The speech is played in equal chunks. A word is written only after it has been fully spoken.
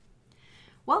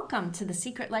Welcome to The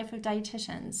Secret Life of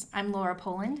Dietitians. I'm Laura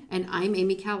Poland. And I'm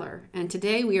Amy Keller. And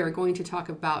today we are going to talk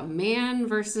about man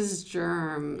versus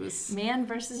germs. Man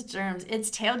versus germs.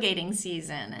 It's tailgating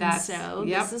season.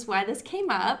 This is why this came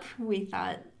up. We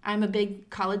thought, I'm a big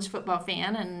college football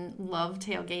fan and love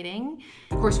tailgating.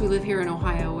 Of course, we live here in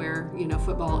Ohio where,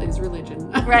 football is religion.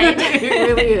 Right. It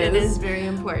really is. It is very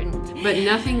important. But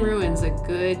nothing ruins a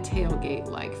good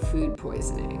tailgate like food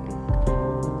poisoning.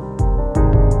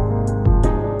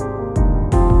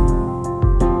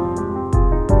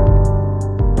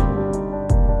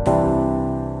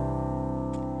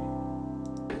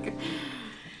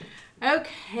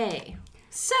 Okay,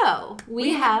 so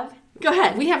we have... Go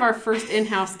ahead. We have our first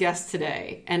in-house guest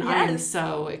today, and Yes. I am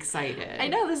so excited. I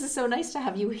know, this is so nice to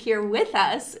have you here with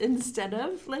us instead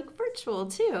of virtual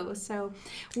too. So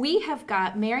we have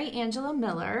got Mary Angela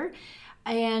Miller,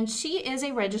 and she is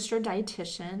a registered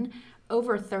dietitian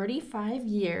over 35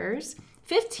 years.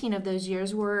 15 of those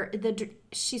years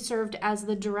she served as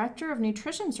the Director of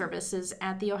Nutrition Services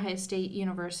at the Ohio State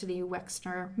University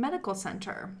Wexner Medical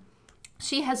Center.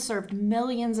 She has served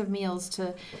millions of meals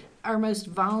to our most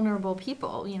vulnerable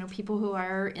people, people who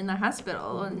are in the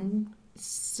hospital and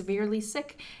severely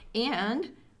sick,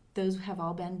 and those have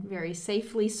all been very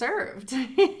safely served.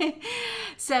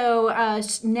 So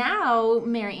now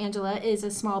Mary Angela is a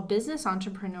small business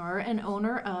entrepreneur and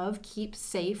owner of Keep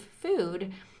Safe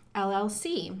Food,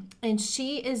 LLC, and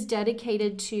she is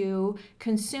dedicated to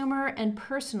consumer and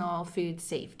personal food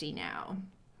safety now.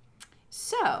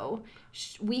 So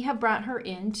we have brought her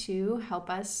in to help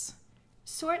us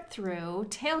sort through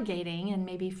tailgating and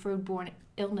maybe foodborne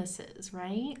illnesses,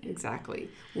 right? Exactly.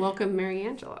 Welcome, Mary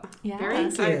Angela. Yeah. Very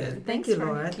excited. Thank you,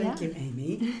 Laura. Thank you,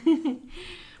 Amy.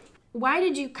 Why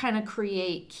did you kind of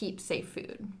create Keep Safe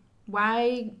Food?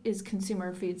 Why is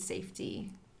consumer food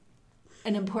safety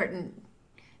an important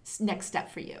next step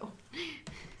for you?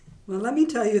 Well, let me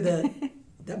tell you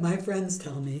that my friends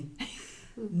tell me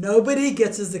nobody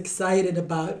gets as excited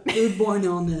about foodborne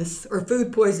illness or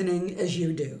food poisoning as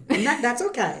you do. And that's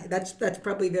okay. That's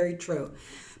probably very true.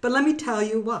 But let me tell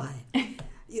you why.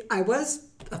 I was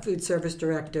a food service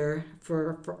director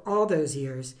for all those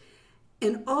years.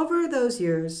 And over those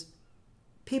years,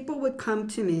 people would come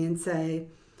to me and say,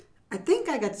 I think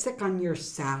I got sick on your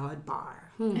salad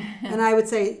bar. And I would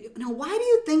say, why do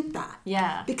you think that?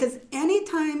 Yeah. Because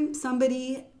anytime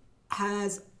somebody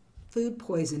has food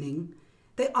poisoning,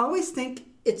 they always think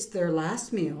it's their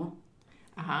last meal.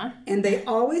 And they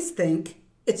always think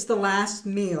it's the last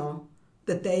meal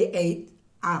that they ate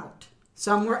out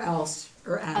somewhere else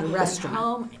or at a restaurant.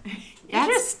 Home.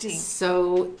 Interesting.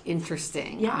 So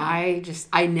interesting. Yeah.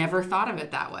 I never thought of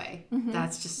it that way. Mm-hmm.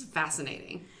 That's just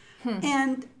fascinating.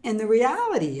 And the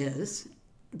reality is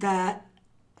that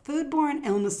foodborne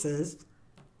illnesses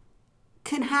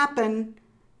can happen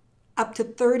up to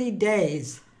 30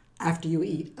 days after you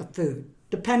eat a food,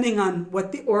 depending on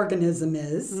what the organism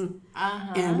is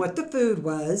and what the food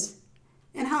was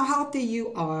and how healthy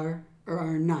you are or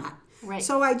are not. Right.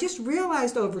 So I just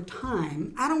realized over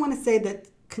time, I don't want to say that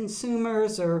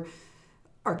consumers are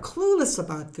clueless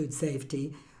about food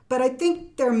safety, but I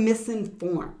think they're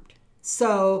misinformed.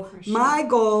 So my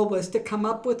goal was to come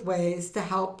up with ways to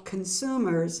help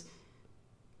consumers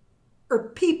or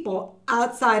people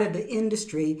outside of the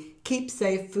industry keep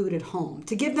safe food at home,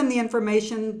 to give them the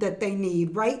information that they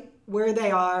need right where they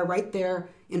are, right there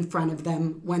in front of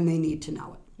them when they need to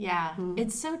know it. Yeah,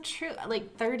 It's so true.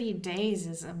 30 days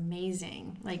is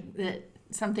amazing. That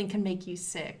something can make you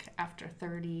sick after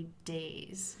 30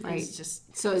 days. Right. It's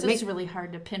just, So it's really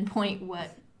hard to pinpoint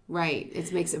what. Right.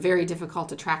 It makes it very difficult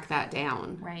to track that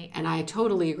down. Right. And I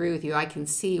totally agree with you. I can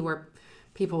see where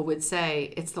people would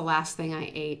say, it's the last thing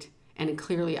I ate. And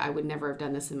clearly I would never have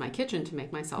done this in my kitchen to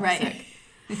make myself sick.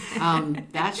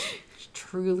 That's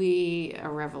truly a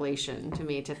revelation to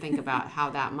me to think about how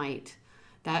that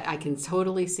I can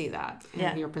totally see that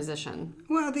in your position.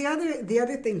 Well, the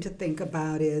other thing to think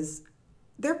about is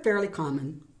they're fairly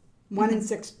common. 1 in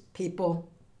 6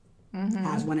 people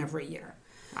has one every year.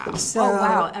 Wow.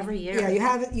 So, every year.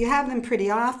 Yeah, you have them pretty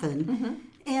often.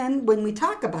 And when we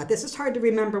talk about this, it's hard to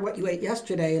remember what you ate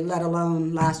yesterday, let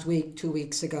alone last week, 2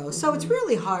 weeks ago. So it's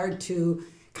really hard to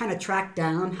kind of track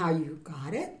down how you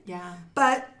got it. Yeah.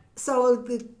 But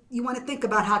you want to think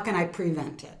about how can I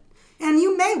prevent it? And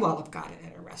you may well have got it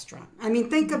at a restaurant. I mean,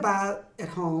 think about at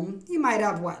home. You might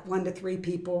have, 1 to 3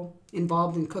 people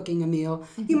involved in cooking a meal.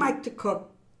 You might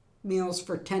cook meals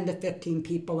for 10 to 15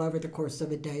 people over the course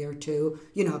of a day or two,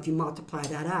 if you multiply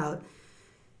that out.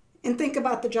 And think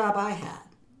about the job I had.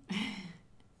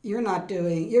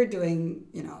 You're doing,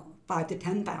 5 to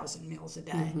 10,000 meals a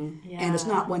day. Yeah. And it's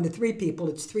not 1 to 3 people,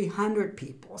 it's 300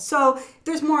 people. So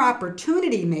there's more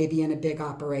opportunity maybe in a big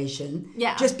operation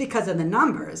just because of the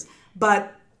numbers.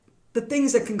 But the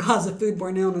things that can cause a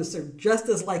foodborne illness are just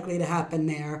as likely to happen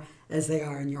there as they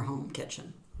are in your home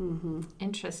kitchen.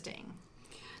 Interesting.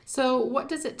 So what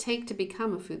does it take to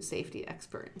become a food safety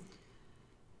expert?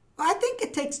 I think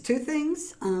it takes 2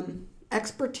 things,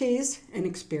 expertise and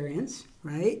experience,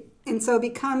 right? And so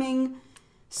becoming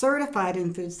certified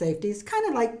in food safety is kind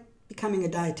of like becoming a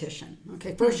dietitian.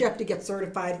 Okay, first you have to get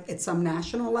certified at some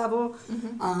national level.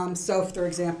 So, for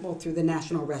example, through the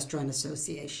National Restaurant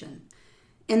Association.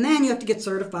 And then you have to get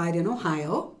certified in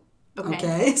Ohio.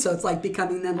 Okay, so it's like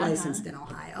becoming then licensed in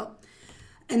Ohio.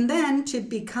 And then to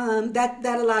become, that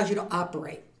allows you to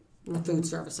operate a food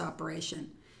service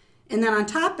operation. And then on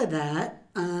top of that,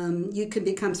 you can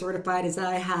become certified, as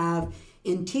I have,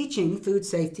 in teaching food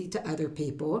safety to other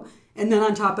people. And then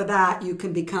on top of that, you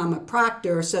can become a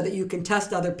proctor so that you can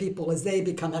test other people as they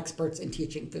become experts in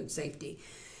teaching food safety.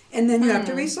 And then you have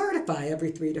to recertify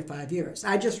every 3 to 5 years.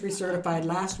 I just recertified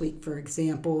last week, for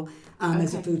example,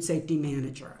 as a food safety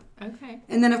manager. Okay.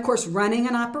 And then, of course, running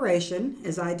an operation,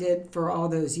 as I did for all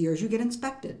those years, you get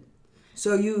inspected.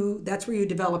 So that's where you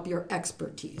develop your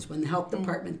expertise, when the health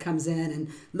department comes in and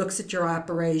looks at your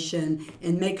operation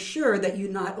and makes sure that you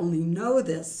not only know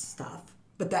this stuff,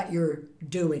 but that you're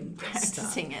doing this stuff.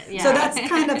 Practicing it, yeah. So that's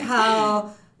kind of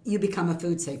how you become a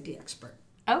food safety expert.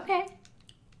 Okay.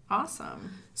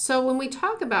 Awesome. So when we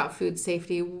talk about food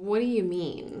safety, what do you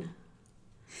mean?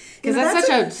 Because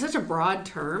that's such a broad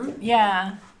term.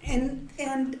 Yeah.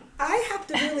 And I have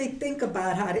to really think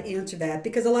about how to answer that,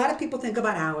 because a lot of people think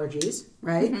about allergies,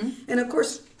 right? And of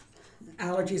course,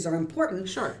 allergies are important.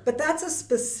 Sure. But that's a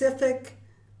specific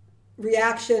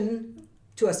reaction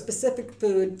to a specific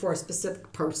food for a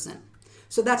specific person.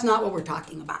 So that's not what we're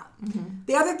talking about.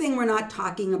 The other thing we're not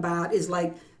talking about is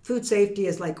like food safety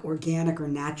is like organic or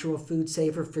natural food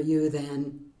safer for you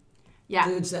than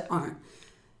foods that aren't.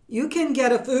 You can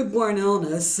get a foodborne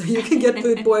illness, you can get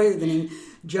food poisoning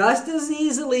just as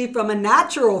easily from a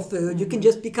natural food. You can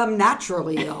just become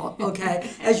naturally ill, okay,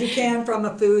 as you can from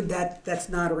a food that's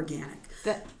not organic.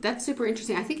 That's super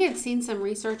interesting. I think I had seen some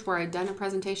research where I'd done a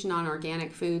presentation on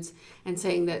organic foods and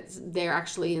saying that they're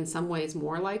actually in some ways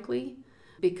more likely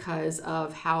because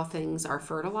of how things are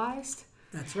fertilized.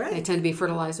 That's right. They tend to be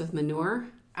fertilized with manure.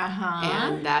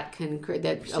 And that can create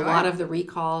that. A lot of the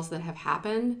recalls that have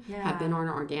happened have been on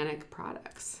organic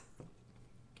products.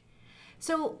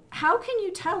 So how can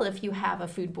you tell if you have a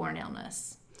foodborne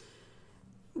illness?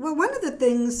 Well, one of the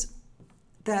things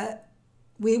that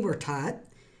we were taught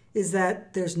is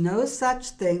that there's no such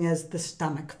thing as the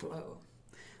stomach flu.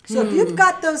 So if you've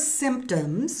got those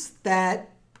symptoms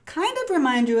that kind of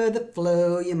remind you of the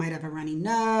flu, you might have a runny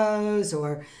nose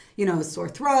or, a sore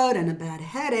throat and a bad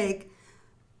headache,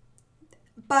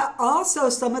 but also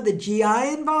some of the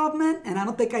GI involvement, and I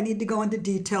don't think I need to go into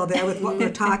detail there with what we're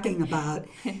talking about.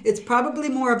 It's probably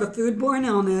more of a foodborne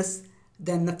illness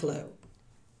than the flu.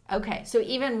 Okay, so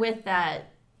even with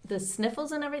that, the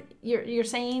sniffles and everything, you're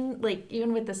saying, like,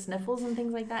 even with the sniffles and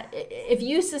things like that, if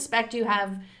you suspect you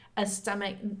have a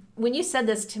stomach, when you said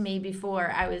this to me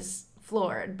before, I was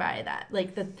floored by that.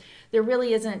 Like, there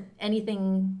really isn't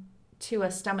anything to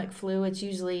a stomach flu. It's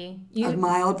usually a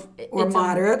mild or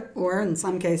moderate, or in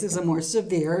some cases a more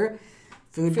severe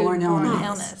foodborne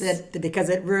illness. Because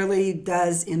it really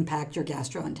does impact your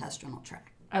gastrointestinal tract.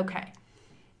 Okay.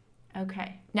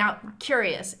 Now,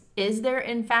 curious, is there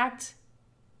in fact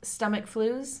stomach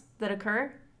flus that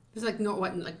occur? It's like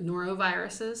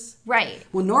noroviruses? Right.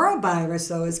 Well, norovirus,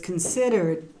 though, is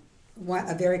considered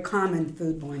a very common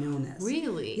foodborne illness.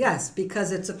 Really? Yes,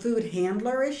 because it's a food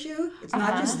handler issue. It's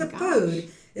not just the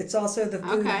food, it's also the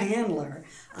food handler.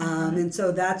 And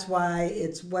so that's why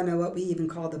it's one of what we even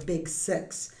call the big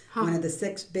 6. One of the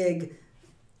 6 big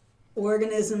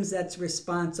organisms that's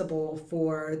responsible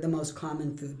for the most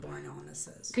common foodborne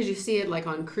illnesses. Because you see it like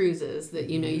on cruises that,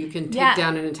 you can take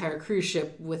down an entire cruise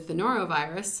ship with the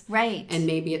norovirus. Right. And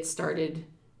maybe it started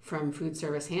from food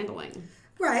service handling.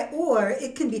 Right, or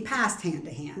it can be passed hand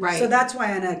to hand. Right. So that's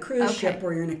why on a cruise ship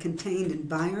where you're in a contained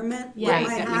environment, it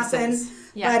might happen.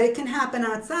 But it can happen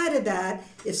outside of that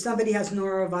if somebody has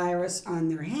norovirus on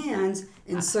their hands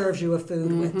and serves you a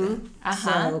food with it.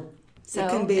 So it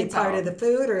can be part of the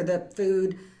food or the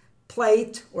food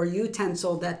plate or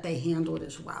utensil that they handled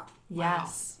as well.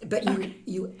 Yes. Wow. But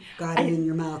you got it in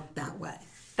your mouth that way.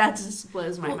 That just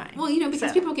blows my mind. Well,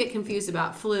 because people get confused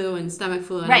about flu and stomach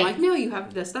flu, and I'm like, no, you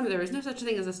have the stomach. There is no such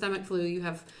thing as a stomach flu. You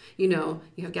have, you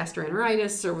have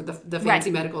gastroenteritis, or the fancy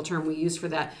medical term we use for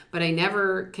that. But I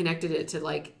never connected it to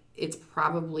it's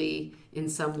probably in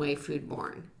some way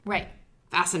foodborne. Right.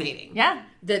 Fascinating. Yeah.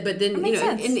 But then, That makes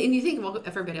sense. and you think, well, if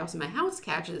everybody else in my house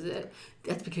catches it,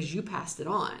 that's because you passed it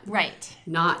on. Right.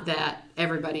 Not that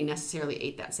everybody necessarily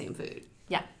ate that same food.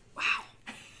 Yeah.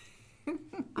 Wow.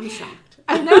 I'm shocked.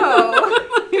 I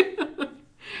know.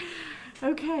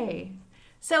 Okay.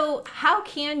 So how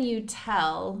can you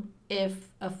tell if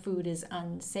a food is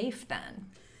unsafe then?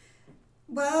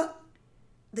 Well,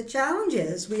 the challenge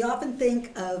is we often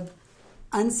think of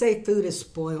unsafe food as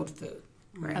spoiled food.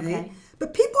 Right? Okay.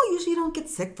 But people usually don't get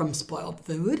sick from spoiled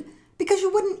food because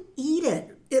you wouldn't eat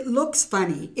it. It looks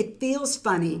funny. It feels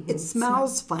funny. It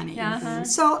smells funny. Uh-huh.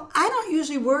 So I don't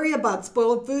usually worry about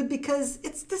spoiled food because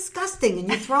it's disgusting and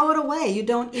you throw it away. You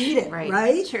don't eat it,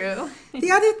 right? True.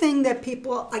 The other thing that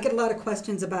I get a lot of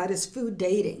questions about is food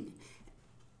dating.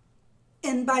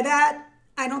 And by that,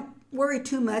 I don't worry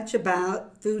too much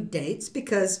about food dates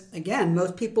because, again,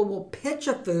 most people will pitch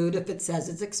a food if it says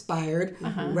it's expired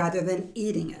rather than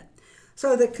eating it.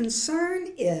 So the concern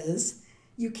is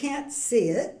you can't see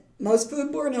it. Most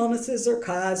foodborne illnesses are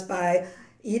caused by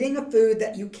eating a food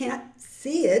that you can't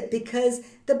see it because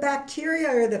the bacteria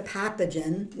or the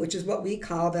pathogen, which is what we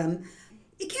call them,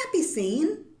 it can't be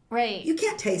seen. Right. You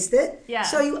can't taste it. Yeah.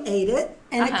 So you ate it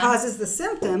and it causes the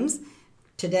symptoms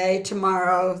today,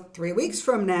 tomorrow, 3 weeks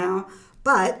from now,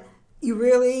 but you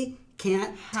really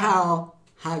can't tell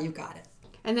how you got it.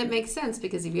 And that makes sense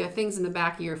because if you have things in the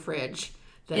back of your fridge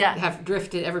that have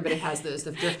drifted, everybody has those,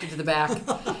 they've drifted to the back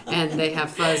and they have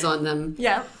fuzz on them.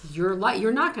 Yeah. You're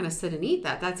not going to sit and eat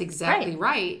that. That's exactly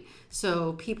right.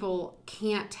 So people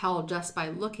can't tell just by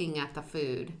looking at the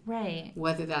food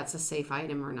whether that's a safe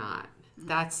item or not.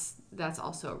 That's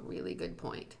also a really good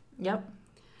point. Yep.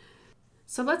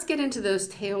 So let's get into those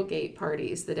tailgate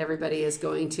parties that everybody is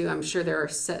going to. I'm sure there are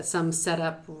some set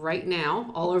up right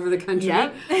now all over the country.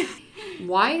 Yep.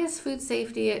 Why is food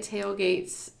safety at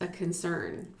tailgates a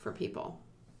concern for people?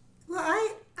 Well,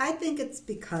 I think it's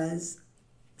because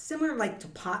similar like to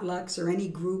potlucks or any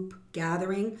group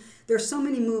gathering, there's so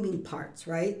many moving parts,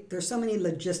 right? There's so many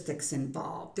logistics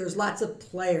involved. There's lots of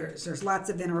players. There's lots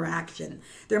of interaction.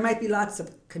 There might be lots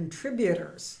of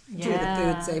contributors to the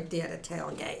food safety at a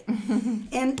tailgate.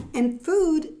 And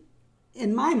food,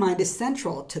 in my mind, is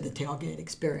central to the tailgate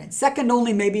experience. Second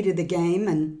only maybe to the game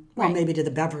and, maybe to the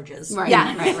beverages. Right,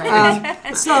 Yeah.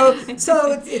 right. So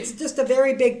it's just a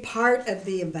very big part of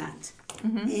the event.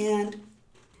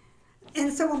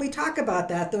 And so when we talk about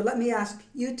that, though, let me ask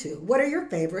you two, what are your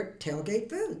favorite tailgate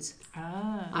foods?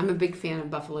 I'm a big fan of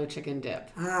buffalo chicken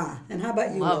dip. And how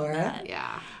about you, Love Laura? that.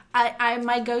 Yeah. I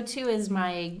my go-to is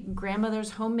my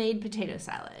grandmother's homemade potato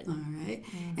salad. All right.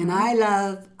 And I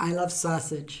love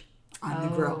sausage on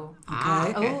the grill.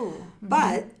 Okay.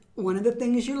 But one of the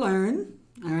things you learn,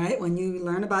 all right, when you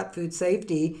learn about food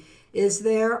safety is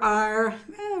there are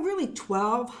really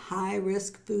 12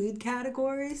 high-risk food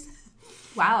categories.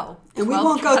 Wow. And we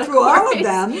won't go through all of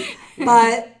them,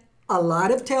 but a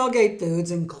lot of tailgate foods,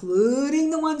 including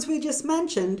the ones we just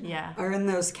mentioned, are in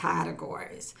those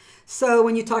categories. So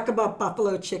when you talk about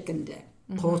buffalo chicken dip,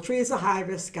 poultry is a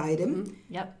high-risk item.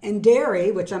 Yep. And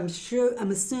dairy, which I'm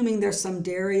assuming there's some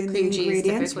dairy in Cream the cheese,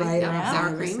 ingredients, typically. right? Yeah.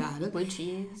 Sour cream. Salad. Blue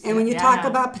cheese. And when you talk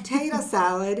about potato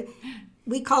salad,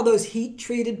 we call those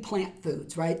heat-treated plant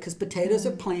foods, right? Because potatoes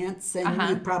are plants, and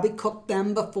you probably cooked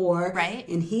them before. Right.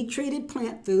 And heat-treated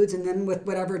plant foods, and then with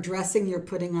whatever dressing you're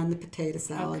putting on the potato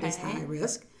salad is high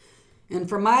risk. And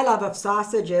for my love of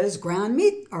sausages, ground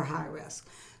meat are high risk.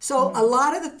 So a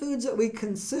lot of the foods that we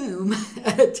consume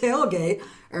at a tailgate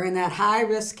are in that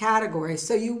high-risk category.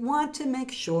 So you want to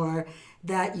make sure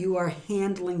that you are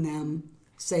handling them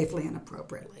safely and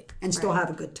appropriately and still have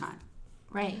a good time.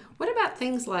 Right. What about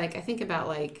things like, I think about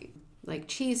like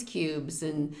cheese cubes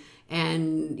and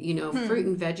fruit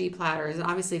and veggie platters. And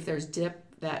obviously if there's dip,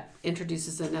 that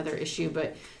introduces another issue.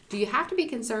 But do you have to be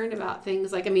concerned about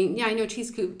things like, I know cheese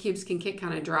cubes can get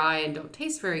kind of dry and don't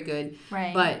taste very good.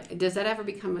 Right. But does that ever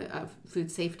become a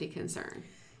food safety concern?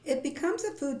 It becomes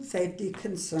a food safety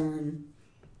concern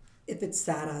if it's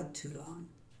sat out too long.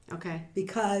 Okay.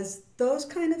 Because those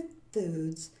kind of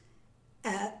foods,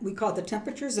 we call it the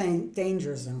temperature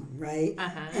danger zone, right?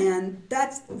 And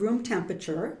that's room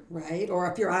temperature, right?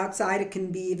 Or if you're outside, it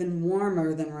can be even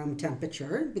warmer than room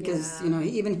temperature because,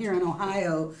 even here in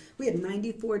Ohio, we had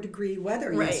 94-degree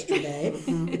weather yesterday.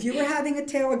 If you were having a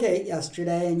tailgate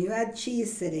yesterday and you had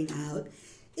cheese sitting out,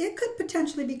 it could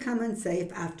potentially become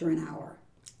unsafe after an hour.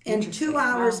 And 2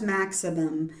 hours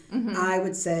maximum, I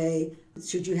would say,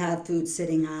 should you have food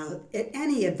sitting out at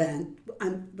any event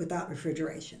without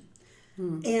refrigeration.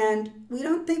 And we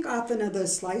don't think often of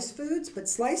those sliced foods, but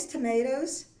sliced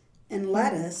tomatoes and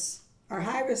lettuce are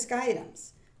high-risk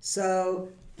items. So,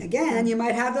 again, you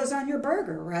might have those on your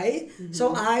burger, right? Mm-hmm.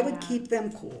 So I would keep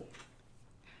them cool.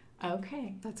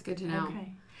 Okay. That's good to know.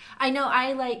 Okay. I know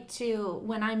I like to,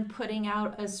 when I'm putting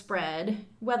out a spread,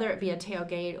 whether it be a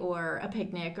tailgate or a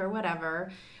picnic or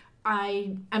whatever,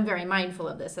 I'm very mindful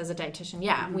of this as a dietitian.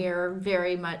 Yeah, we're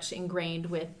very much ingrained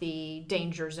with the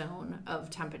danger zone of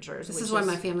temperatures. This is why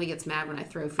my family gets mad when I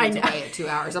throw foods away at 2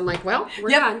 hours. I'm like, well, we're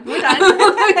done. We're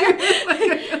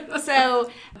done.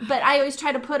 So, but I always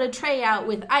try to put a tray out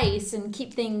with ice and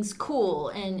keep things cool,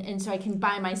 and so I can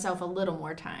buy myself a little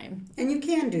more time. And you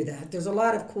can do that. There's a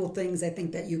lot of cool things I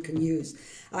think that you can use.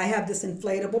 I have this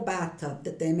inflatable bathtub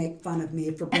that they make fun of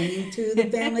me for bringing to the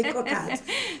family cookouts.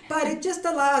 But it just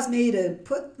allows me to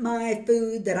put my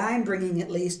food that I'm bringing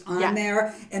at least on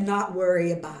there and not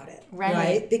worry about it.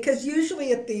 Right? Because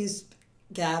usually at these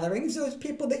gatherings, there's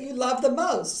people that you love the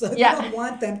most. So you don't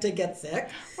want them to get sick.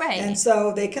 Right. And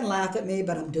so they can laugh at me,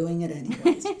 but I'm doing it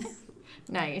anyways.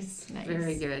 Nice.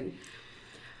 Very good.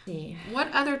 Yeah. What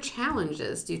other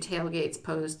challenges do tailgates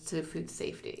pose to food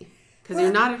safety? Because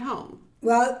you're not at home.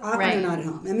 Well, often they're not at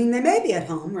home. I mean, they may be at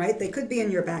home, right? They could be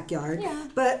in your backyard. Yeah.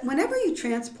 But whenever you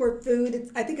transport food,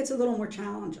 I think it's a little more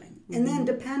challenging. Mm-hmm. And then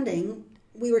depending,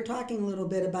 we were talking a little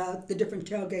bit about the different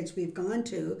tailgates we've gone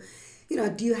to. You know,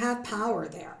 do you have power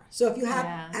there? So if you have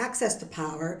access to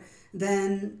power,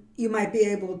 then you might be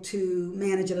able to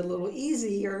manage it a little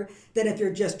easier than if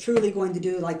you're just truly going to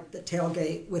do like the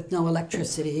tailgate with no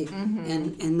electricity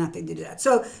and nothing to do that.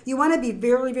 So you want to be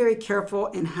very, very careful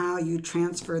in how you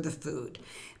transfer the food.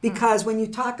 Because when you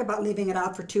talk about leaving it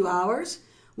out for 2 hours,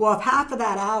 well, if half of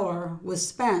that hour was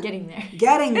spent getting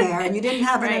there and you didn't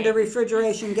have it under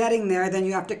refrigeration getting there, then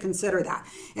you have to consider that.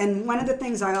 And one of the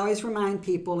things I always remind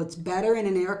people, it's better in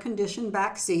an air-conditioned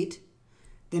back seat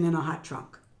than in a hot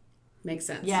trunk. Makes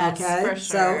sense. Yes, okay? For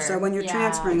sure. So when you're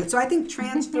transferring it. So I think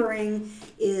transferring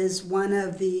is one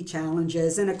of the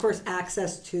challenges. And, of course,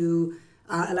 access to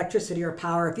electricity or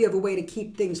power. If you have a way to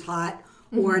keep things hot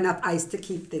or enough ice to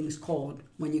keep things cold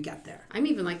when you get there. I'm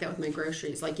even like that with my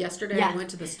groceries. Like yesterday I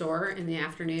went to the store in the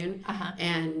afternoon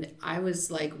and I was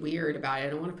like weird about it. I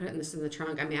don't want to put this in the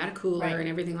trunk. I mean, I had a cooler and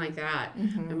everything like that.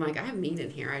 I'm like, I have meat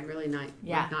in here. I'd really like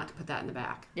not to put that in the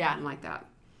back. Yeah. I'm like that.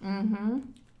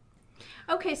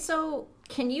 Okay, so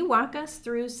can you walk us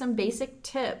through some basic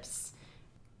tips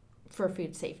for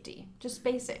food safety? Just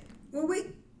basic. Well,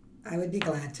 I would be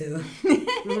glad to.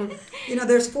 You know,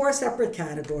 there's 4 separate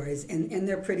categories, and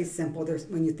they're pretty simple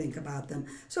when you think about them.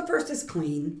 So first is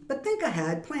clean, but think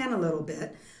ahead, plan a little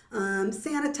bit.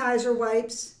 Sanitizer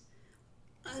wipes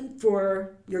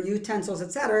for your utensils,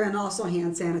 etc., and also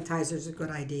hand sanitizer is a good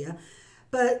idea.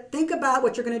 But think about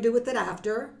what you're going to do with it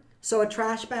after. So a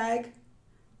trash bag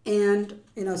and,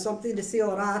 you know, something to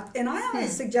seal it off. And I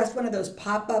always suggest one of those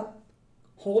pop-up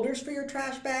holders for your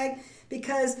trash bag,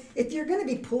 because if you're going to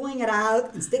be pulling it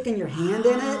out and sticking your hand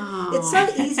in it, it's so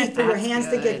easy for your hands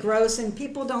to get gross, and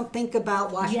people don't think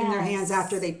about washing their hands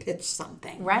after they pitch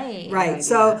something. Right.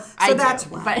 So that's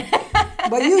why.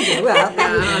 Well, you do.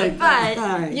 Well,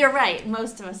 but you're right.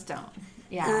 Most of us don't.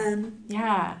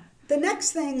 Yeah. The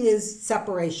next thing is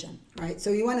separation, right?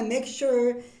 So you want to make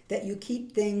sure that you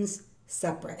keep things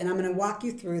separate. And I'm going to walk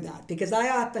you through that, because I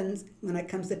often, when it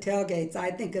comes to tailgates, I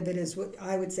think of it as what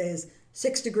I would say is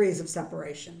 6 degrees of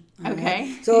separation.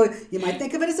 Okay. So you might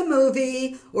think of it as a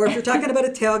movie, or if you're talking about a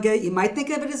tailgate, you might think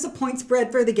of it as a point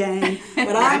spread for the game,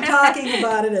 but I'm talking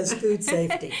about it as food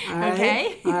safety. All right?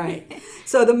 Okay. All right.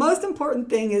 So the most important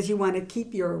thing is you want to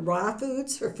keep your raw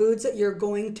foods, or foods that you're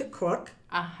going to cook,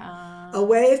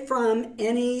 away from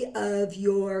any of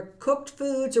your cooked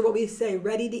foods, or what we say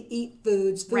ready-to-eat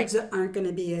foods that aren't going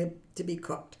to be able to be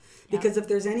cooked. Because if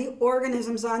there's any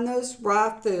organisms on those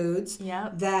raw foods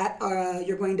that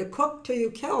you're going to cook till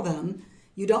you kill them,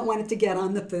 you don't want it to get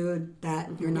on the food that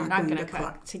you're not going to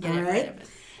cook. To get rid of it.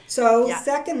 So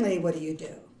secondly, what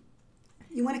do?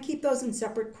 You want to keep those in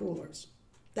separate coolers.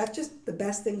 That's just the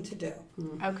best thing to do.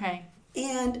 Okay.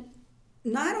 And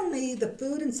not only the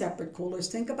food in separate coolers,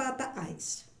 think about the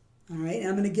ice. All right, and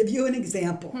I'm going to give you an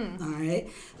example. All right,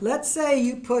 let's say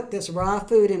you put this raw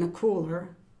food in a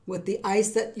cooler with the ice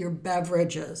that your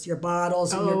beverages, your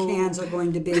bottles, and your cans are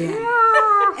going to be in.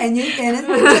 And it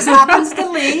just happens to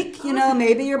leak. You know,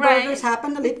 maybe your burgers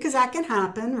happen to leak, because that can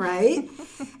happen, right?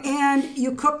 And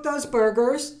you cook those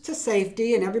burgers to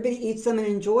safety, and everybody eats them and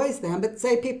enjoys them. But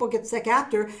say people get sick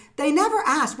after, they never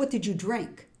ask, what did you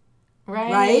drink?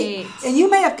 Right? And you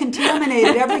may have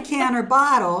contaminated every can or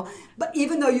bottle, but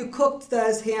even though you cooked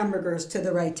those hamburgers to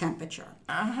the right temperature.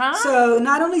 So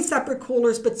not only separate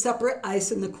coolers, but separate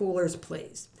ice in the coolers,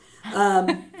 please.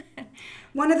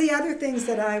 One of the other things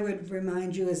that I would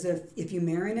remind you is if you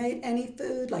marinate any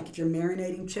food, like if you're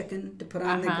marinating chicken to put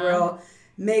on the grill,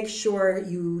 make sure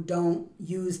you don't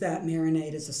use that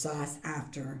marinade as a sauce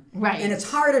after. Right. And it's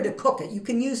harder to cook it. You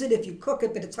can use it if you cook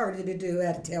it, but it's harder to do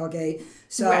at a tailgate.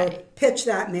 So pitch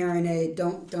that marinade.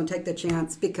 Don't take the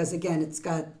chance because, again, it's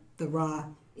got the raw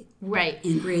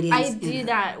ingredients. I do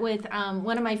that with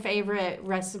one of my favorite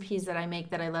recipes that I make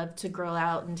that I love to grill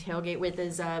out and tailgate with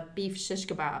is beef shish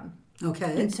kebab.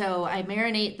 Okay. And so I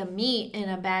marinate the meat in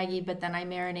a baggie, but then I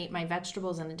marinate my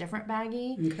vegetables in a different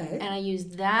baggie. Okay. And I use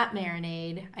that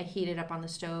marinade, I heat it up on the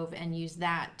stove and use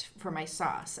that for my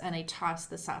sauce. And I toss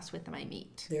the sauce with my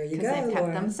meat. There you go, because I've kept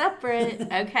Laura. them separate.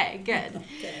 Okay, good.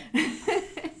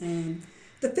 Okay.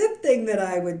 The fifth thing that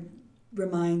I would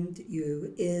remind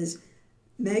you is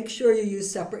make sure you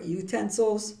use separate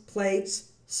utensils, plates,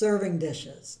 serving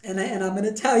dishes. And I'm going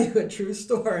to tell you a true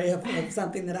story of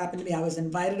something that happened to me. I was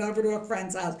invited over to a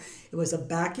friend's house. It was a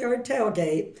backyard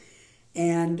tailgate,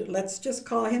 and let's just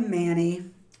call him Manny.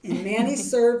 And Manny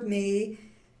served me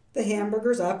the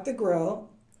hamburgers off the grill.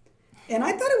 And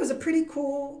I thought it was a pretty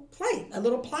cool plate, a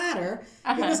little platter.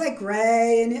 It was like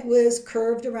gray, and it was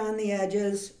curved around the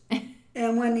edges.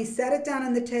 And when he set it down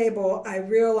on the table, I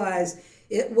realized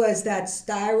it was that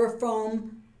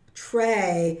styrofoam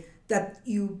tray that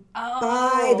you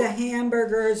buy the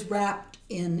hamburgers wrapped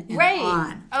in and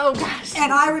on. Oh, gosh.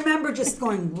 And I remember just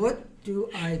going, what do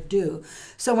I do?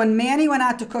 So when Manny went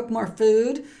out to cook more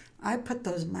food, I put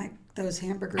those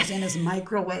hamburgers in his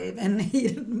microwave, and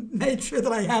he made sure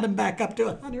that I had them back up to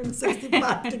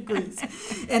 165 degrees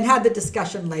and had the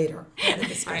discussion later.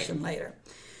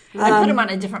 I put them on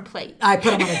a different plate. I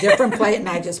put them on a different plate, and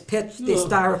I just pitched the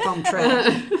styrofoam tray.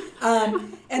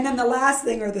 And then the last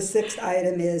thing, or the sixth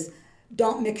item, is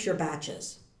don't mix your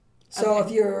batches. So if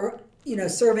you're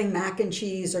serving mac and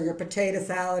cheese or your potato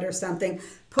salad or something,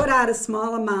 put out a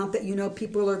small amount that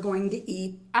people are going to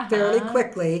eat fairly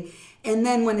quickly. And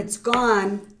then when it's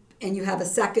gone and you have a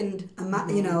second,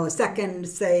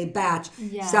 say, batch,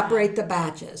 separate the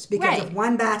batches. Because if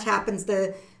one batch happens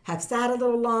to have sat a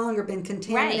little long or been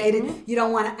contaminated, you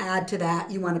don't want to add to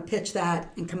that. You want to pitch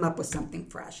that and come up with something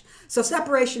fresh. So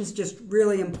separation is just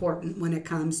really important when it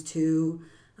comes to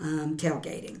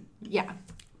tailgating. Yeah.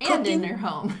 And in your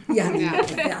home. Yeah.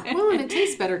 Well, and it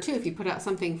tastes better, too, if you put out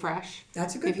something fresh.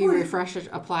 That's a good point. If you refresh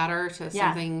a platter to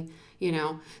something,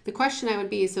 The question I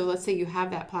would be, so let's say you have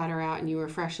that platter out and you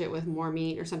refresh it with more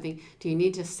meat or something. Do you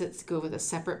need to go with a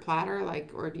separate platter?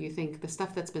 Or do you think the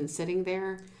stuff that's been sitting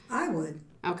there? I would.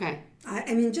 Okay.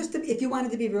 I mean, if you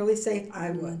wanted to be really safe,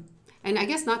 I would. And I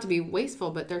guess not to be wasteful,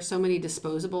 but there's so many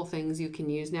disposable things you can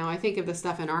use now. I think of the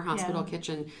stuff in our hospital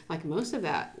kitchen, like most of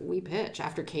that we pitch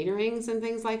after caterings and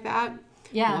things like that.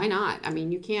 Yeah. Why not? I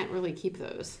mean, you can't really keep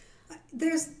those.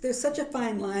 There's such a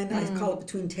fine line, I call it,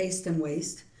 between taste and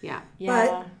waste. Yeah.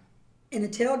 But in a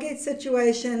tailgate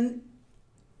situation,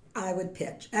 I would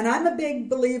pitch. And I'm a big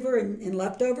believer in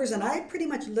leftovers, and I pretty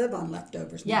much live on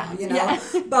leftovers now,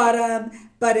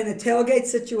 But in a tailgate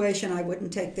situation, I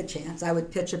wouldn't take the chance. I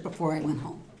would pitch it before I went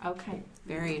home. Okay.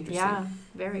 Very interesting. Yeah,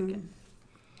 very good.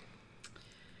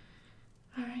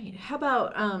 All right. How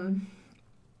about,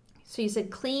 so you said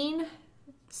clean,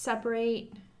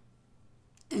 separate,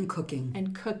 and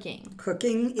cooking.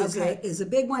 Cooking is a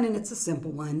big one, and it's a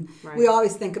simple one. Right. We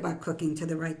always think about cooking to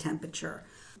the right temperature.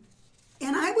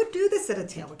 And I would do this at a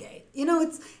tailgate.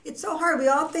 It's so hard. We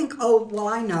all think,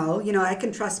 I know. I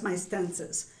can trust my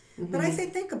senses. Mm-hmm. But I say,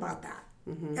 think about that.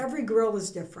 Mm-hmm. Every grill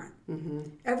is different. Mm-hmm.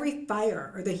 Every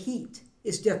fire or the heat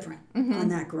is different on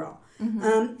that grill.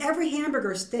 Mm-hmm. Every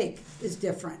hamburger steak is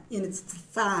different in its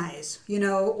size,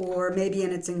 or maybe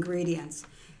in its ingredients.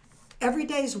 Every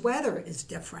day's weather is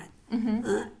different.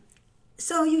 Mm-hmm.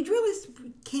 So you really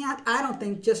can't, I don't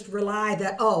think, just rely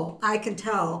that, I can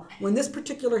tell when this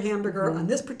particular hamburger on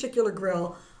this particular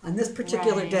grill on this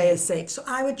particular day is safe. So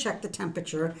I would check the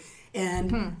temperature,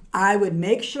 and I would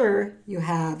make sure you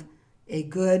have a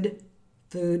good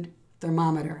food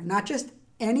thermometer. Not just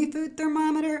any food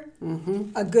thermometer,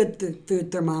 a good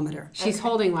food thermometer. She's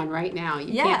holding one right now.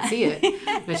 You can't see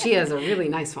it, but she has a really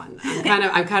nice one.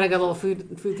 I've kind of got a little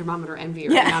food thermometer envy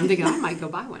right now. I'm thinking I might go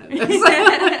buy one of those.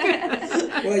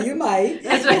 Well, you might.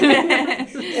 That's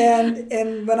right.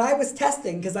 And when I was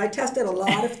testing, because I tested a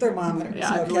lot of thermometers,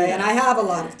 and I have a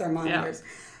lot of thermometers.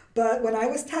 Yeah. But when I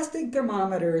was testing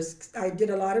thermometers, I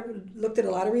looked at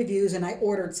a lot of reviews, and I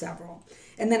ordered several,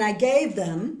 and then I gave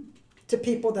them to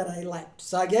people that I liked.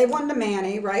 So I gave one to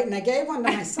Manny, right, and I gave one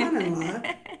to my son-in-law,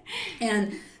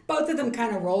 and both of them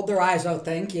kind of rolled their eyes. Oh,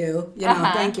 thank you,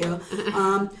 thank you.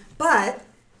 But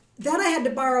then I had to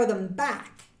borrow them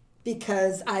back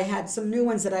because I had some new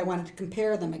ones that I wanted to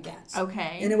compare them against.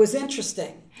 Okay. And it was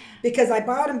interesting because I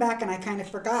brought them back and I kind of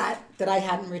forgot that I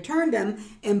hadn't returned them,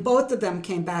 and both of them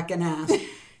came back and asked,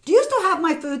 do you still have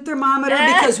my food thermometer?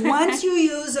 Because once you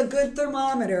use a good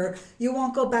thermometer, you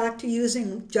won't go back to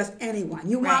using just any one.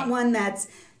 You want one that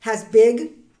has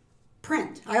big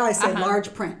print. I always say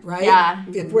large print, right? Yeah.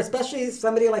 Especially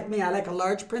somebody like me, I like a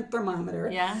large print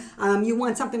thermometer. Yeah. You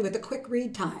want something with a quick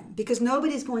read time because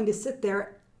nobody's going to sit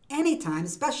there anytime,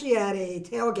 especially at a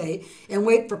tailgate, and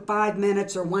wait for 5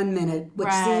 minutes or 1 minute, which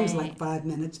seems like 5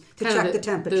 minutes, to check the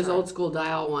temperature. Those old school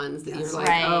dial ones that you're like,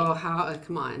 oh, how?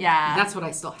 Come on. Yeah. That's what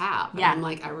I still have. Yeah. I'm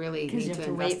like, I really need to invest in it. Because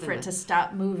you have to wait for it to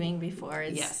stop moving before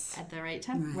it's at the right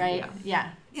time. Right.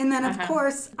 Yeah. And then, of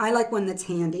course, I like one that's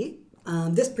handy.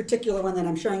 This particular one that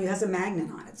I'm showing you has a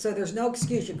magnet on it. So there's no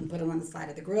excuse. You can put it on the side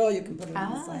of the grill. You can put it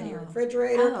on the side of your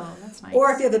refrigerator. Oh, that's nice. Or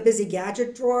if you have a busy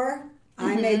gadget drawer,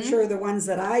 I made sure the ones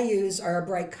that I use are a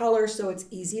bright color so it's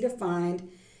easy to find.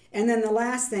 And then the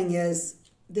last thing is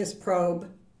this probe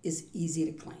is easy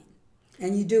to clean.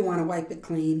 And you do want to wipe it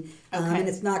clean. And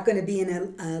it's not going to be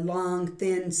in a long,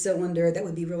 thin cylinder that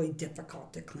would be really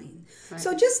difficult to clean. Right.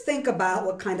 So just think about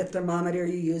what kind of thermometer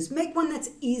you use. Make one that's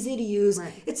easy to use.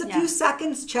 Right. It's a few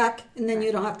seconds, check, and then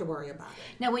you don't have to worry about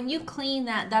it. Now, when you clean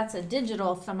that's a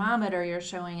digital thermometer you're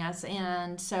showing us,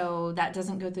 and so that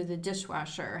doesn't go through the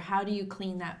dishwasher. How do you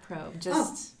clean that probe?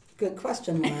 Good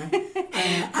question, Laura.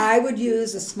 I would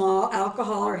use a small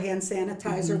alcohol or hand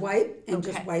sanitizer wipe and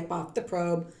just wipe off the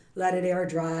probe. Let it air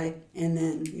dry, and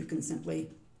then you can simply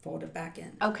fold it back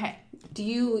in. Okay. Do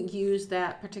you use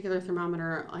that particular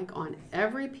thermometer like on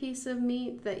every piece of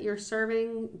meat that you're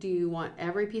serving? Do you want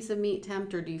every piece of meat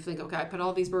temped, or do you think, okay, I put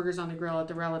all these burgers on the grill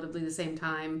at relatively the same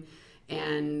time,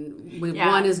 and when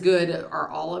one is good, are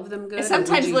all of them good? I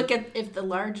sometimes look at if the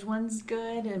large one's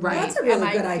good. And That's a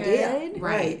really good idea.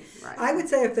 Right. I would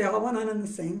say if they all went on the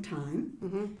same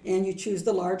time, and you choose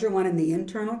the larger one and the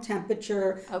internal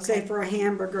temperature, say for a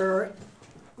hamburger,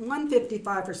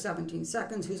 155 for 17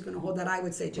 seconds, who's going to hold that? I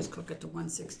would say just cook it to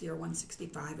 160 or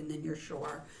 165, and then you're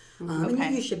sure.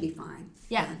 And you should be fine.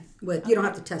 Yeah. You don't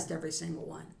have to test every single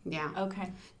one. Yeah.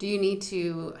 Okay. Do you need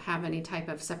to have any type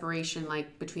of separation,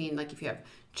 like between, like if you have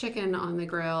chicken on the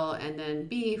grill and then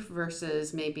beef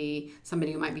versus maybe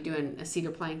somebody who might be doing a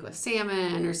cedar plank with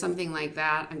salmon or something like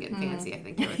that? I'm getting fancy, I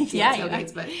think.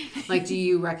 Tailgates, but like, do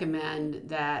you recommend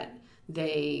that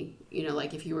they,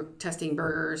 like if you were testing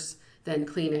burgers, then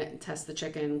clean it, test the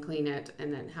chicken, clean it,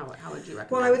 and then how would you recommend?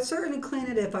 Well, I would certainly clean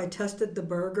it if I tested the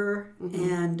burger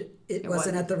and it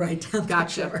wasn't at the right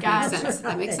temperature. Gotcha. Makes sense.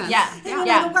 That makes sense.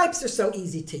 Yeah. The wipes are so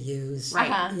easy to use.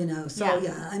 Right.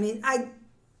 I mean,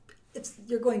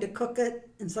 you're going to cook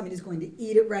it and somebody's going to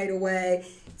eat it right away.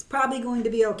 It's probably going to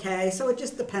be okay. So it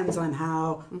just depends on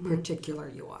how particular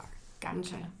you are.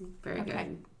 Gotcha. Very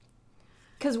good.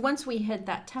 Because once we hit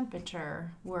that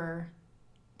temperature, we're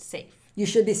safe. You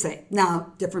should be safe.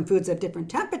 Now, different foods have different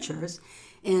temperatures,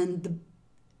 and the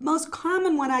most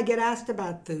common one I get asked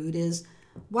about food is,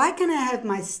 why can I have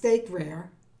my steak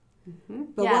rare,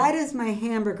 but why does my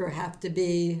hamburger have to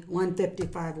be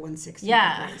 155, 160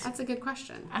 degrees? That's a good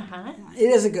question. It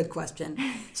is a good question,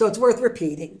 so it's worth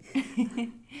repeating.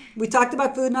 We talked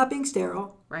about food not being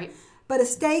sterile, right? But a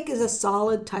steak is a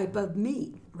solid type of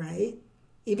meat, right?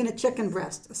 Even a chicken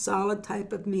breast, a solid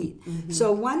type of meat.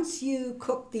 So once you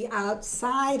cook the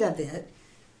outside of it,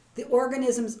 the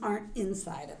organisms aren't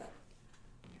inside of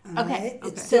it. Okay.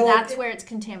 So that's where it's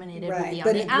contaminated. Right.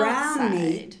 Would be on the outside.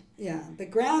 Meat, the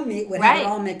ground meat would have it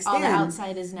all mixed in. All the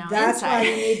outside is now That's inside. why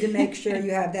you need to make sure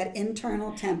you have that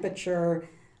internal temperature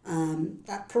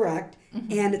correct,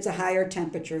 and it's a higher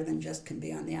temperature than just can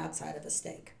be on the outside of a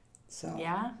steak. So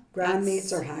ground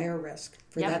meats are higher risk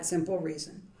for that simple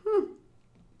reason.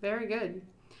 Very good.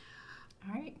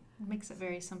 All right. Makes it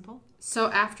very simple. So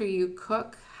after you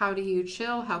cook, how do you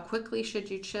chill? How quickly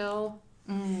should you chill?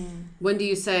 When do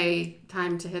you say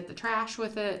time to hit the trash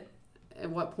with it? At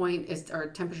what point are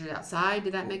temperatures outside?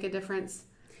 Did that make a difference?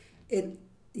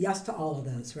 Yes to all of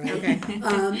those, right? Okay.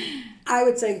 I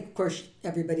would say, of course,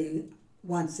 everybody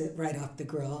wants it right off the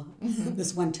grill.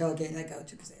 This one tailgate I go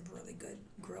to because they have really good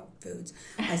grilled foods.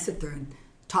 I sit there and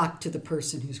talk to the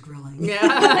person who's grilling, so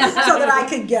that I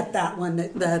can get that one,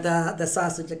 the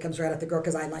sausage that comes right off the grill,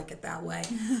 because I like it that way.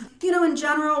 In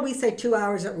general, we say 2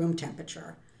 hours at room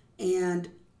temperature, and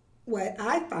what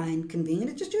I find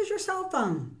convenient is just use your cell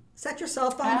phone. Set your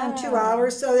cell phone on 2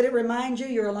 hours so that it reminds you,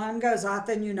 your alarm goes off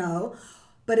and you know.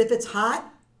 But if it's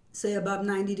hot, say above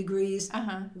 90 degrees,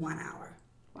 1 hour.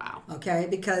 Wow. Okay,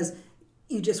 because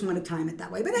you just want to time it that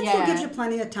way. But that still gives you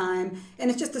plenty of time. And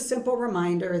it's just a simple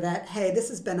reminder that, hey, this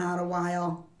has been out a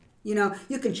while. You know,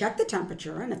 you can check the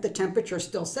temperature, and if the temperature is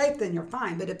still safe, then you're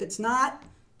fine. But if it's not,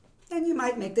 then you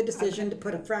might make the decision to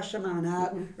put a fresh amount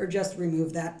out or just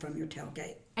remove that from your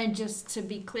tailgate. And just to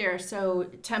be clear, so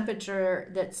temperature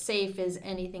that's safe is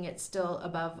anything it's still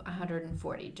above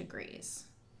 140 degrees.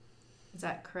 Is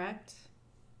that correct?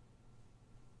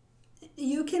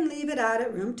 You can leave it out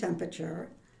at room temperature,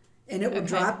 and it will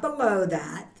drop below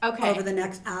that over the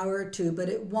next hour or two, but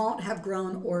it won't have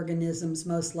grown organisms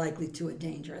most likely to a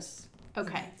dangerous.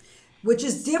 Okay. Which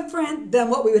is different than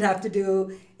what we would have to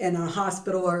do in a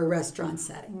hospital or a restaurant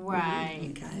setting.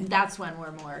 Right. Okay. That's when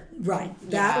we're more... Right.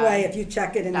 That way, if you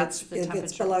check it and That's if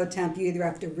it's below temp, you either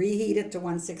have to reheat it to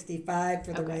 165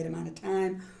 for the right amount of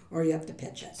time, or you have to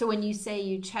pitch it. So when you say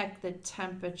you check the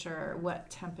temperature, what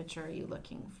temperature are you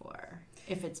looking for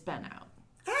if it's been out?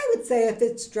 I would say if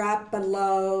it's dropped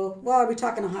below, well, are we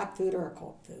talking a hot food or a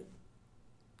cold food?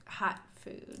 Hot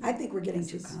food. I think we're getting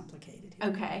too complicated here.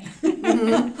 Okay.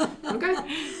 Okay.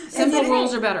 Simple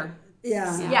rules are better.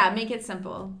 Yeah. Make it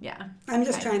simple. Yeah. I'm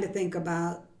just trying to think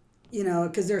about,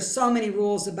 because there's so many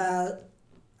rules about,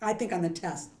 I think on the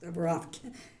test,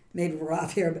 maybe we're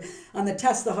off here, but on the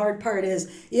test, the hard part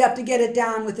is you have to get it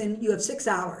down you have 6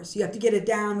 hours. You have to get it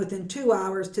down within 2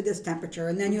 hours to this temperature,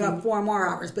 and then you have 4 more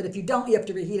hours. But if you don't, you have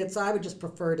to reheat it. So I would just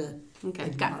prefer to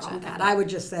ignore all that. I would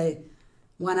just say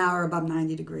 1 hour above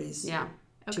 90 degrees. Yeah.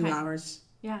 2 hours.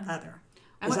 Yeah. Other.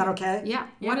 Is that okay? Yeah.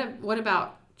 What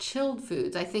about chilled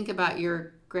foods? I think about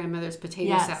your grandmother's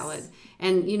potato salad.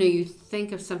 And, you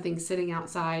think of something sitting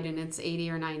outside and it's 80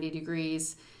 or 90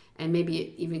 degrees. And maybe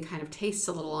it even kind of tastes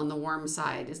a little on the warm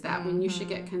side. Is that when you should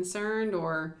get concerned?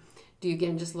 Or do you,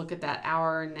 again, just look at that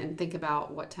hour and think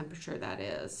about what temperature that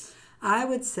is? I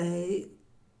would say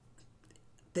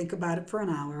think about it for an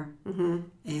hour.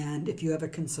 And if you have a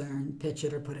concern, pitch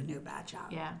it or put a new batch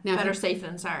out. Yeah. Now, better safe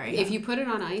than sorry. If you put it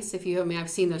on ice, I've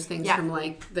seen those things from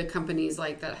like the companies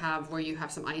like that have where you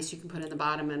have some ice you can put in the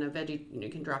bottom and a veggie, you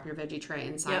can drop your veggie tray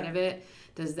inside of it.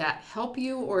 Does that help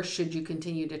you, or should you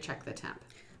continue to check the temp?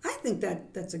 I think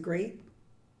that's a great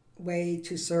way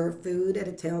to serve food at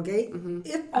a tailgate,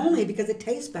 if only because it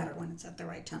tastes better when it's at the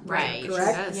right temperature. Right.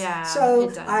 Correct? Yeah. So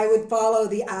it does. I would follow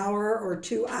the hour or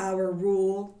 2 hour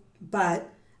rule,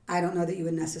 but I don't know that you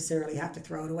would necessarily have to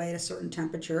throw it away at a certain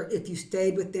temperature if you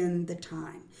stayed within the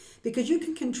time. Because you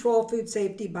can control food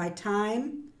safety by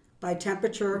time, by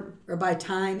temperature, or by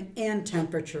time and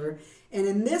temperature. And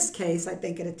in this case, I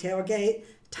think at a tailgate,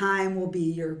 time will be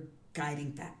your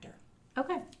guiding factor.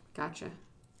 Okay. Gotcha.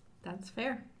 That's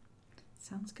fair.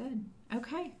 Sounds good.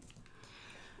 Okay.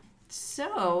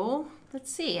 So,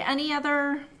 let's see. Any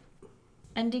other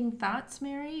ending thoughts,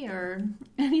 Mary, or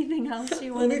anything else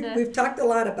you wanted to... We've talked a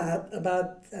lot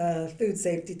about food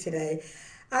safety today.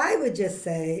 I would just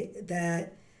say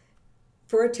that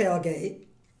for a tailgate,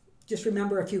 just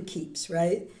remember a few keeps,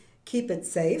 right? Keep it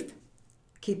safe.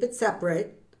 Keep it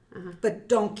separate. But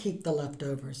don't keep the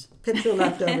leftovers. Pitch your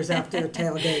leftovers after a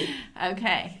tailgate.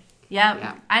 Okay.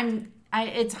 Yeah.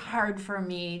 It's hard for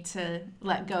me to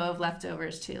let go of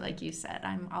leftovers too, like you said.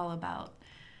 I'm all about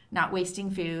not wasting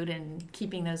food and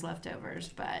keeping those leftovers,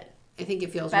 but I think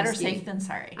it feels better risky. safe than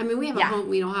sorry. I mean, we have a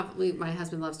home. My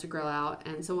husband loves to grill out,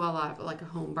 and so we'll have like a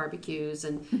home barbecues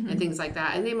and things like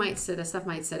that. And stuff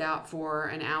might sit out for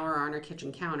an hour on our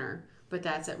kitchen counter, but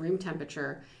that's at room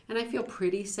temperature, and I feel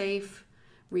pretty safe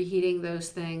reheating those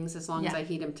things as long as I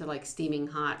heat them to like steaming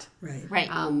hot. Right.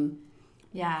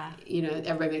 Yeah.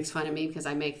 Everybody makes fun of me because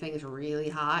I make things really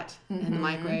hot in the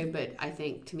microwave, but I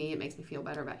think to me it makes me feel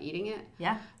better about eating it.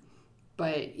 Yeah.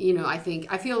 But, I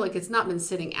feel like it's not been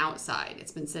sitting outside.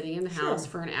 It's been sitting in the house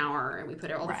for an hour, and we put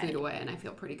all the food away, and I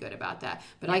feel pretty good about that.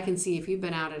 But I can see if you've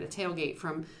been out at a tailgate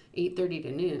from 8:30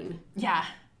 to noon. Yeah.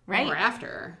 Right. Or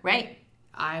after. Right.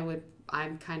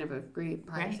 I'm kind of agree.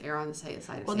 Probably err on the side of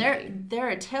safety. Well, there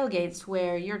are tailgates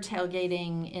where you're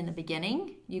tailgating in the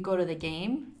beginning. You go to the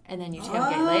game and then you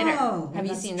tailgate later. Have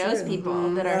you seen those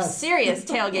people that are serious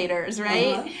tailgaters,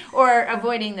 right? Or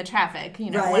avoiding the traffic?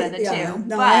 One of the two.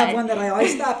 No, I have one that I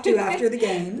always stop to after the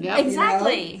game. Yep.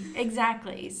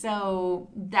 Exactly. So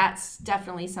that's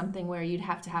definitely something where you'd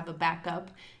have to have a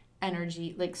backup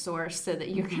energy source so that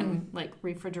you can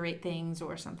refrigerate things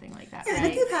or something like that. Yeah, and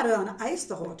if you've had it on ice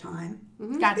the whole time,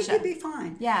 I think you'd be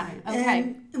fine. Yeah.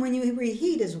 Okay. And when you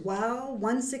reheat as well,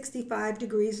 165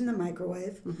 degrees in the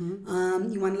microwave.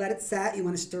 You want to let it set. You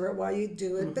want to stir it while you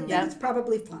do it, but then it's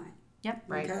probably fine. Yep.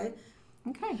 Right. Okay.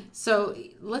 Okay. So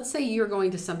let's say you're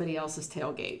going to somebody else's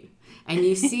tailgate and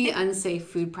you see unsafe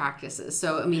food practices.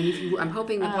 So, I mean, I'm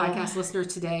hoping the podcast listeners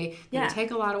today going to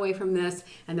take a lot away from this,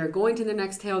 and they're going to the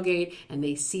next tailgate and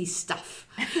they see stuff.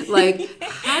 Like,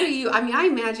 how do you, I mean, I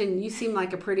imagine you seem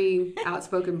like a pretty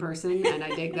outspoken person, and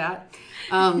I dig that.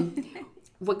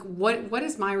 What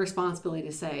is my responsibility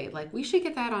to say? Like, we should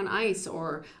get that on ice,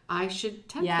 or I should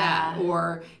temp that,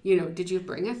 or, did you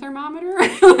bring a thermometer?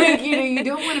 Like, you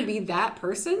don't want to be that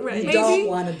person. Right. You maybe. don't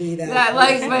want to be that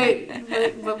person.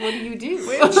 Like, but what do you do?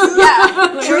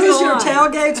 Choose your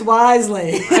tailgates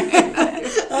wisely.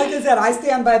 Like I said, I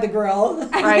stand by the grill.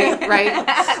 Right.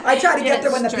 I try to get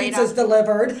there when the pizza's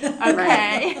delivered.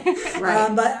 Okay.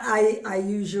 Right. But I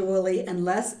usually,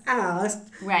 unless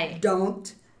asked,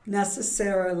 don't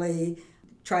necessarily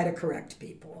try to correct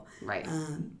people. Right.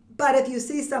 But if you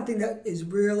see something that is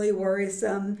really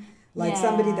worrisome, like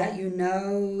somebody that you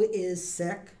know is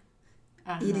sick,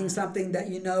 eating something that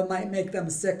you know might make them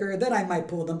sicker, then I might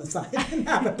pull them aside and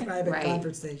have a private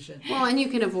conversation. Well, and you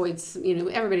can avoid,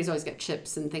 everybody's always got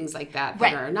chips and things like that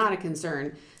are not a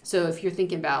concern. So if you're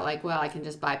thinking about like, well, I can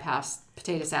just bypass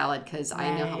potato salad because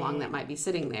I know how long that might be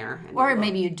sitting there. Or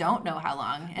maybe you don't know how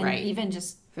long. And even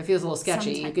just... If it feels a little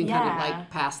sketchy, you can kind of like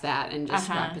pass that and just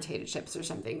grab potato chips or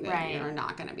something that are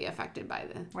not going to be affected by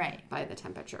the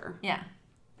temperature. Yeah.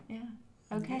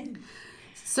 Okay.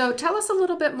 So tell us a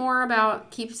little bit more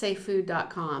about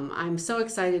keepsafefood.com. I'm so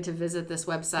excited to visit this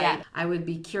website. Yeah. I would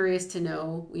be curious to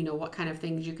know, what kind of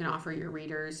things you can offer your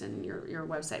readers and your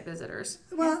website visitors.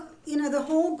 Well, the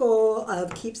whole goal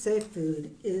of Keep Safe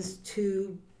Food is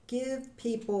to give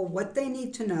people what they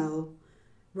need to know,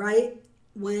 right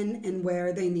when and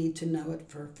where they need to know it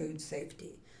for food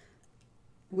safety.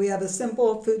 We have a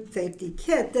simple food safety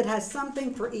kit that has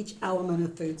something for each element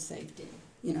of food safety.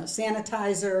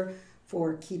 Sanitizer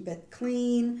for keep it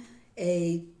clean,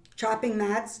 a chopping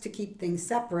mats to keep things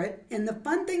separate. And the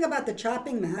fun thing about the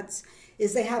chopping mats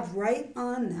is they have right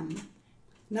on them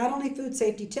not only food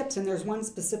safety tips, and there's one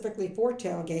specifically for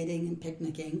tailgating and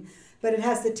picnicking, but it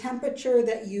has the temperature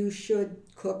that you should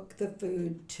cook the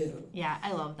food to. Yeah,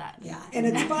 I love that. Yeah, and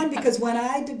it's fun because when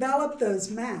I developed those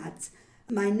mats,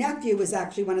 my nephew was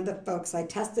actually one of the folks I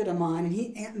tested them on,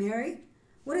 and Aunt Mary,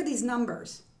 what are these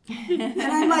numbers? And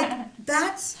I'm like,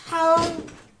 that's how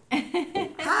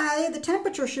high the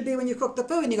temperature should be when you cook the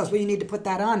food. And he goes, well, you need to put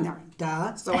that on there.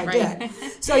 Duh. So I did.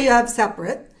 So you have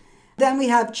separate. Then we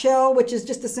have chill, which is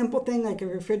just a simple thing like a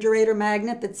refrigerator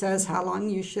magnet that says how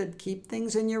long you should keep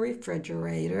things in your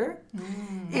refrigerator.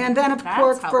 And then, of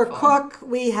course, for cook,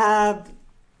 we have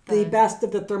the best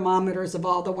of the thermometers of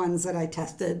all the ones that I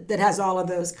tested that has all of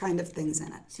those kind of things in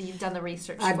it. So you've done the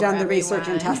research. I've done the research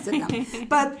and tested them.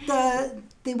 But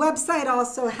the website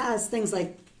also has things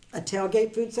like a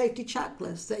tailgate food safety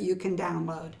checklist that you can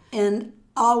download, and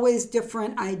always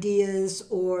different ideas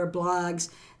or blogs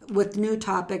with new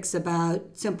topics about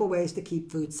simple ways to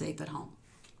keep food safe at home.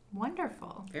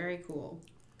 Wonderful. Very cool.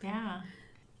 Yeah.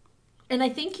 And I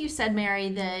think you said,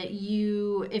 Mary, that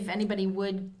if anybody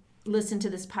would listen to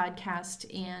this podcast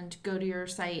and go to your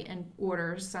site and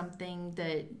order something,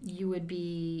 that you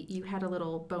had a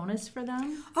little bonus for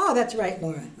them? Oh, that's right,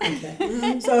 Laura.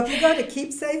 Okay. So if you go to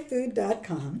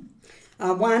keepsafefood.com,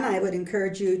 one, I would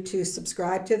encourage you to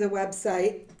subscribe to the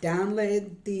website, download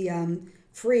the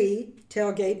free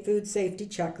tailgate food safety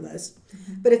checklist.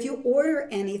 But if you order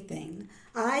anything,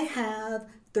 I have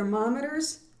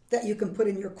thermometers that you can put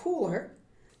in your cooler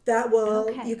that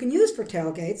you can use for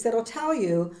tailgates that'll tell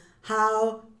you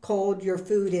how cold your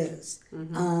food is.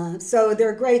 So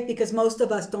they're great because most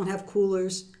of us don't have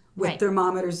coolers with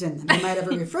thermometers in them. You might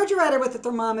have a refrigerator with a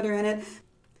thermometer in it,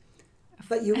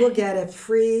 but you will get a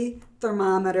free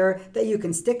thermometer that you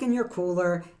can stick in your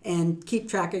cooler and keep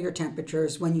track of your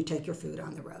temperatures when you take your food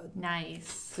on the road.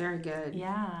 Nice. Very good.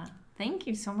 Yeah. Thank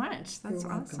you so much. That's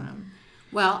awesome.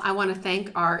 Well, I want to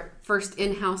thank our first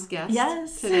in-house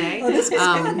guest today. Oh, this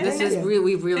was good.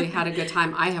 We've really had a good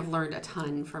time. I have learned a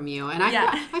ton from you, and I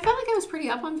felt like I was pretty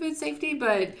up on food safety,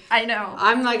 but I know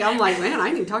I'm like, man,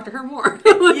 I need to talk to her more.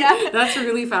 That's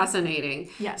really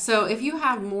fascinating. Yeah. So if you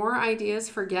have more ideas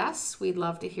for guests, we'd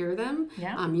love to hear them.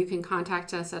 Yeah. You can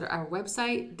contact us at our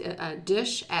website,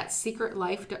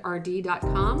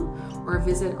 dish@secretliferd.com, or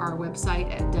visit our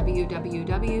website at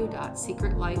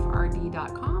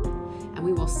www.secretliferd.com. And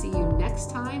we will see you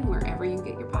next time wherever you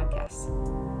get your podcasts.